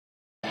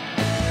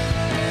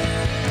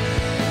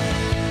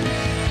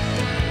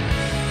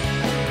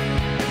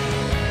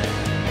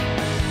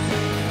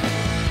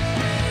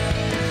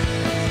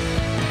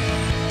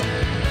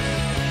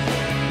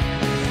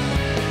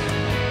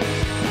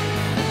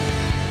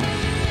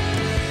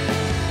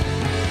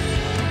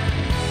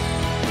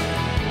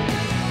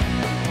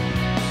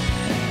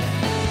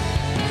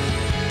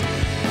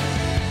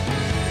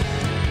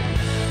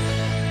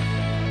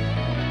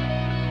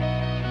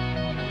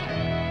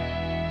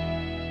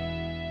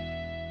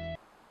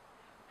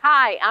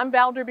Hi, I'm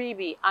Valder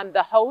Beebe. I'm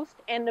the host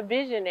and the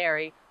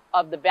visionary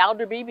of the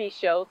Valder Beebe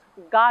Show's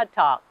God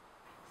Talk.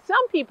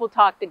 Some people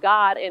talk to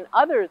God and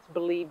others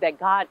believe that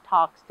God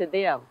talks to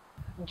them.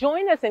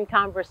 Join us in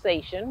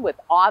conversation with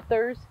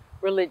authors,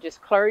 religious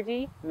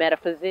clergy,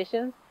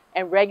 metaphysicians,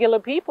 and regular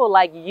people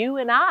like you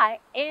and I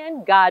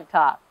and God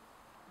Talk.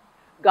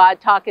 God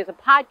Talk is a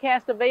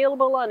podcast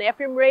available on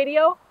FM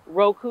radio,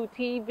 Roku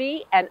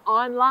TV, and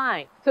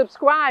online.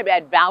 Subscribe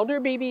at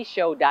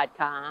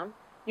ValderBeebeShow.com.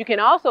 You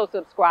can also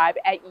subscribe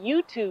at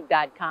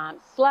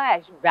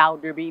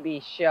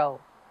YouTube.com/ValderBeebeShow.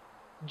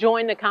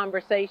 Join the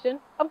conversation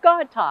of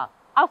God Talk.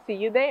 I'll see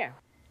you there.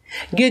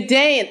 Good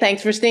day, and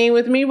thanks for staying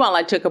with me while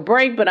I took a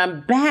break, but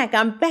I'm back.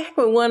 I'm back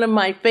with one of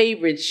my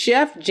favorites,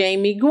 Chef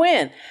Jamie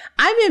Gwynn.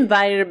 I've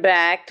invited her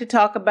back to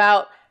talk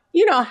about,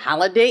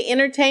 holiday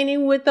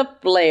entertaining with a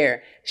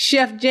flair.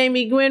 Chef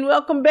Jamie Gwynn,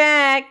 welcome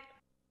back.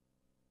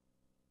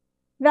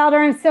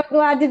 Valder, I'm so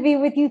glad to be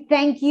with you.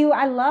 Thank you.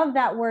 I love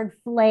that word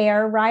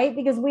flair, right?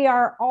 Because we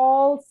are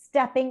all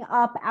stepping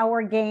up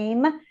our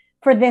game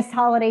for this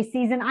holiday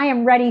season. I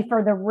am ready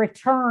for the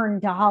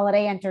return to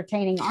holiday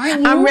entertaining.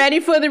 Aren't you? I'm ready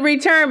for the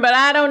return, but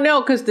I don't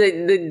know because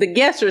the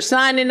guests are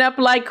signing up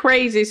like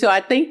crazy. So I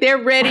think they're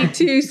ready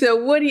too.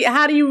 So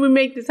how do you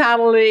make this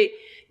holiday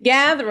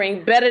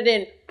gathering better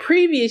than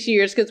previous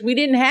years? Because we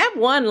didn't have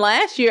one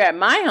last year at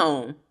my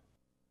home.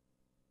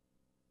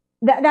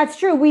 That's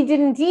true. We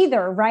didn't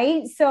either,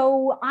 right?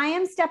 So I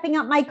am stepping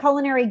up my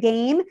culinary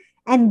game,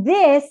 and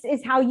this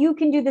is how you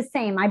can do the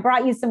same. I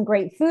brought you some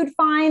great food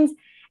finds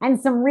and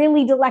some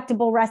really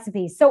delectable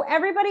recipes. So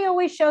everybody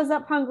always shows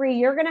up hungry.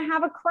 You're going to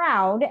have a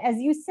crowd, as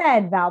you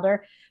said, Valder,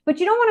 but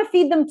you don't want to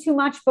feed them too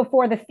much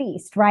before the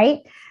feast,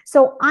 right?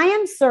 So I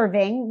am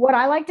serving what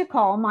I like to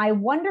call my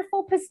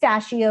wonderful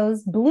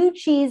pistachios, blue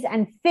cheese,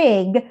 and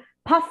fig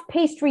puff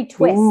pastry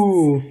twists.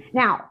 Ooh.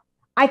 Now,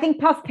 I think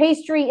puff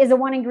pastry is a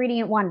one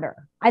ingredient wonder.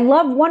 I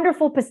love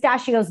wonderful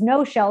pistachios,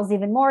 no shells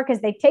even more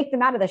because they take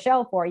them out of the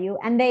shell for you.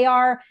 And they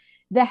are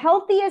the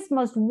healthiest,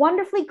 most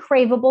wonderfully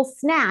craveable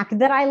snack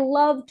that I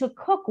love to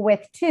cook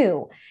with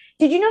too.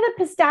 Did you know that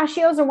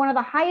pistachios are one of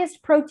the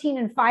highest protein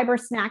and fiber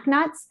snack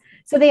nuts?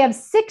 So they have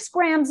 6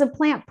 grams of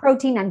plant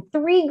protein and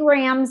 3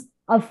 grams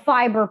of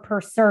fiber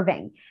per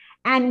serving.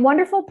 And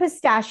wonderful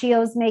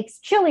pistachios makes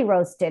chili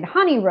roasted,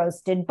 honey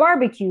roasted,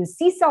 barbecue,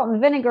 sea salt and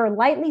vinegar,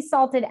 lightly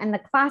salted, and the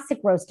classic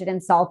roasted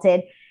and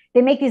salted.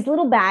 They make these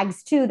little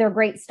bags too. They're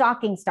great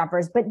stocking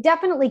stuffers, but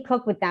definitely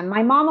cook with them.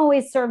 My mom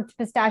always served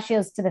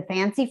pistachios to the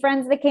fancy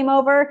friends that came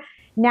over.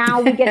 Now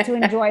we get to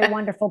enjoy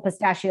wonderful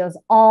pistachios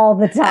all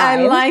the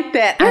time. I like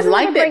that. I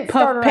like that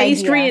puff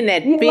pastry and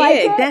that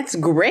fig. That's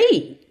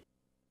great.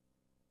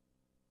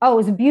 Oh, it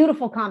was a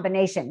beautiful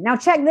combination. Now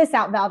check this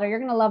out, Valder. You're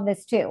going to love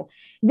this too.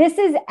 This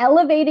is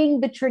elevating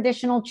the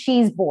traditional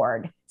cheese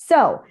board.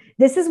 So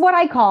this is what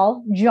I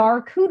call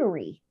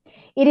charcuterie.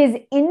 It is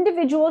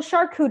individual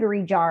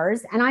charcuterie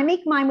jars, and I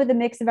make mine with a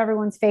mix of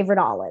everyone's favorite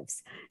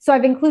olives. So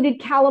I've included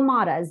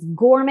calamatas,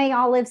 gourmet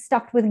olives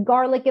stuffed with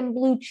garlic and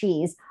blue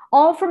cheese,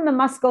 all from the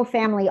Musco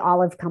Family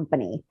Olive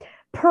Company.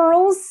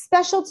 Pearl's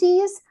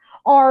specialties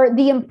are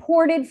the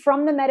imported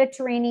from the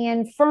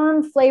Mediterranean,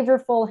 firm,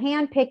 flavorful,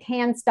 hand-picked,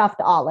 hand-stuffed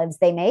olives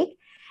they make.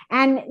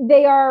 And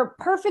they are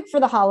perfect for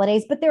the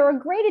holidays, but they're a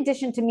great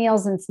addition to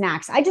meals and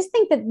snacks. I just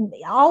think that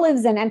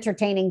olives and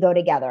entertaining go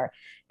together.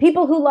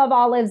 People who love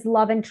olives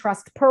love and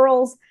trust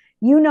pearls.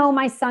 You know,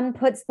 my son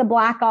puts the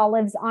black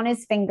olives on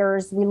his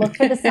fingers. We look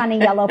for the sunny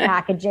yellow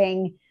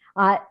packaging.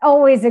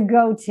 Always a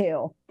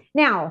go-to.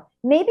 Now,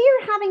 maybe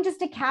you're having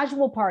just a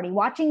casual party,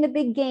 watching the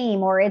big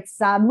game, or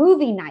it's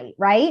movie night,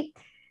 right?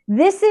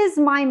 This is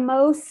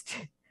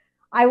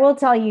I will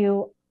tell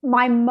you,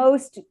 my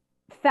most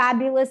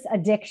fabulous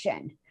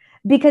addiction.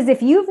 Because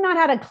if you've not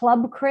had a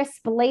Club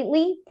Crisp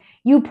lately,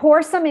 you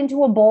pour some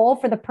into a bowl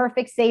for the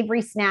perfect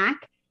savory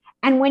snack.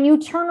 And when you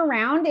turn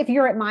around, if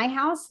you're at my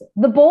house,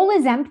 the bowl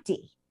is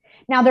empty.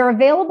 Now, they're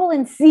available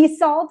in sea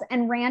salt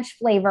and ranch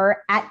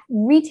flavor at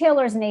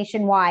retailers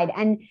nationwide.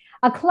 And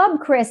a Club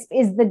Crisp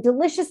is the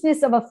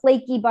deliciousness of a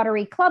flaky,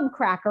 buttery club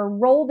cracker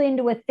rolled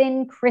into a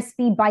thin,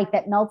 crispy bite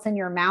that melts in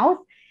your mouth.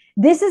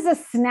 This is a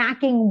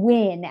snacking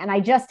win, and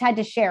I just had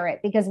to share it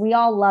because we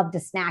all love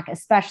to snack,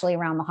 especially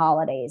around the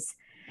holidays.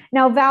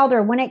 Now,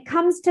 Valder, when it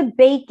comes to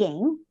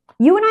baking,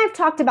 you and I have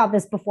talked about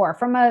this before.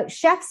 From a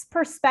chef's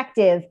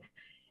perspective,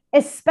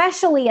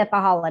 especially at the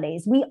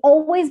holidays, we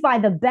always buy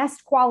the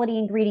best quality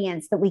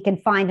ingredients that we can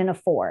find and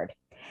afford.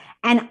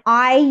 And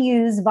I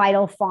use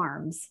Vital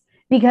Farms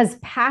because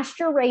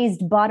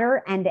pasture-raised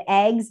butter and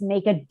eggs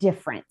make a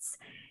difference.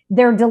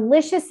 They're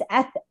delicious,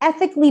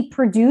 ethically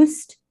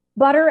produced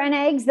butter and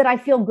eggs that I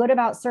feel good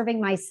about serving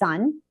my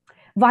son.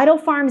 Vital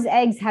Farms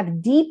eggs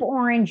have deep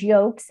orange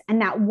yolks and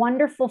that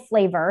wonderful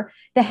flavor.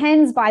 The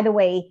hens, by the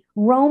way,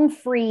 roam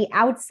free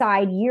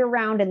outside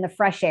year-round in the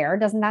fresh air.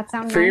 Doesn't that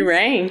sound nice? Free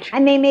range.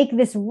 And they make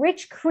this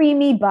rich,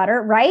 creamy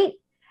butter, right?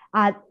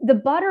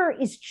 The butter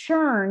is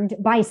churned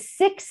by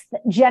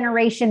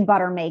 6th-generation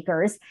butter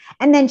makers.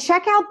 And then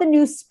check out the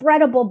new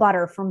spreadable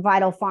butter from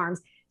Vital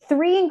Farms.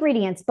 3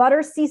 ingredients,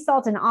 butter, sea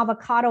salt, and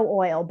avocado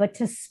oil, but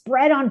to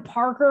spread on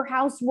Parker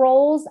House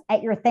rolls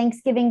at your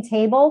Thanksgiving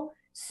table,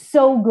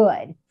 so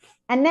good.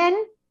 And then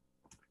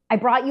I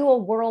brought you a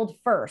world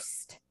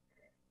first.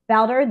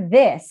 Valder,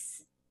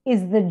 this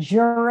is the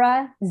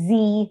Jura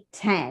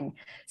Z10.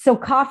 So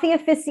coffee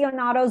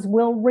aficionados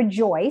will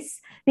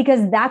rejoice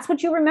because that's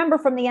what you remember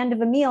from the end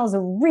of a meal is a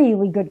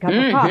really good cup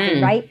of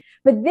coffee, right?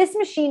 But this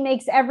machine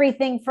makes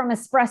everything from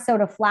espresso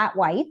to flat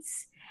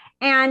whites.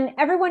 And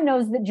everyone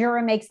knows that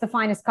Jura makes the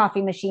finest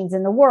coffee machines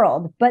in the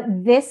world. But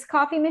this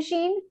coffee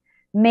machine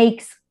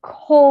makes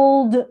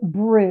cold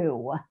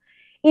brew.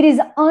 It is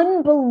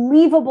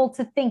unbelievable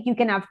to think you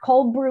can have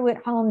cold brew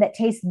at home that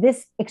tastes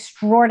this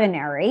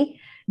extraordinary.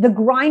 The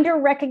grinder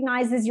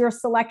recognizes your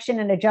selection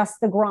and adjusts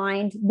the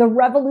grind. The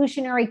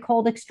revolutionary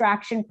cold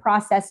extraction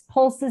process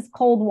pulses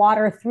cold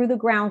water through the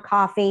ground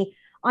coffee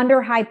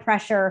under high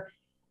pressure.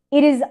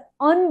 It is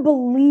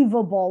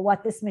unbelievable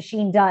what this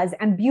machine does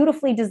and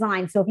beautifully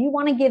designed. So if you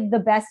want to give the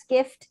best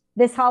gift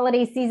this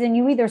holiday season,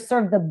 you either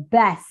serve the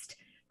best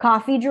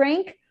coffee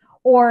drink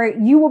or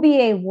you will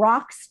be a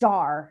rock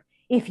star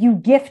if you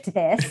gift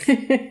this.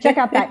 Check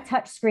out that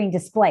touchscreen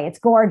display. It's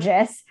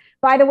gorgeous.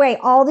 By the way,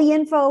 all the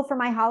info for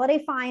my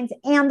holiday finds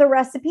and the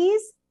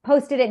recipes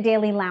posted at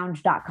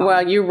dailylounge.com.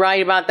 Well, you're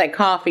right about that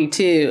coffee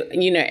too.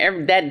 You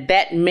know,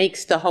 that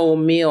makes the whole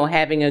meal,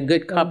 having a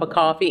good cup of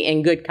coffee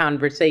and good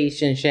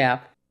conversation,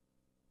 Chef.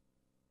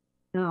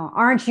 Oh,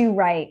 aren't you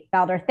right,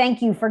 Valder?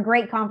 Thank you for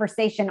great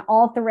conversation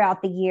all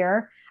throughout the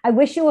year. I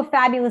wish you a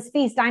fabulous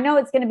feast. I know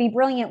it's going to be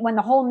brilliant when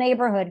the whole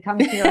neighborhood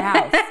comes to your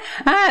house.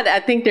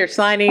 I think they're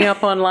signing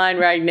up online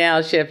right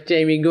now, Chef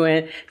Jamie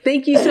Gwen.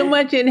 Thank you so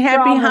much and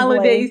happy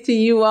holidays to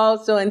you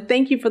also. And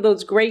thank you for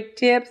those great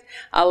tips.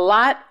 A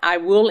lot I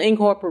will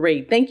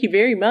incorporate. Thank you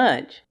very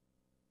much.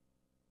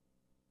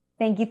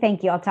 Thank you.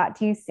 Thank you. I'll talk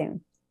to you soon.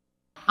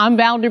 I'm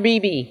Valder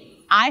Beebe.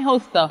 I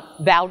host the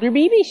Valder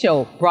Beebe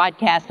Show,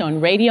 broadcast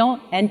on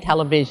radio and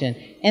television.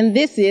 And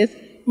this is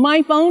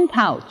my phone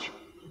pouch.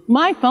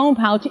 My phone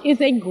pouch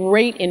is a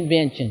great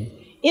invention.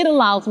 It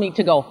allows me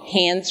to go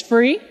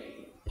hands-free,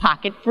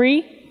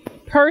 pocket-free,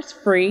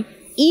 purse-free,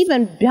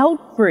 even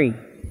belt-free.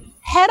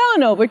 Head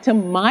on over to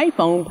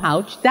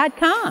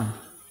myphonepouch.com.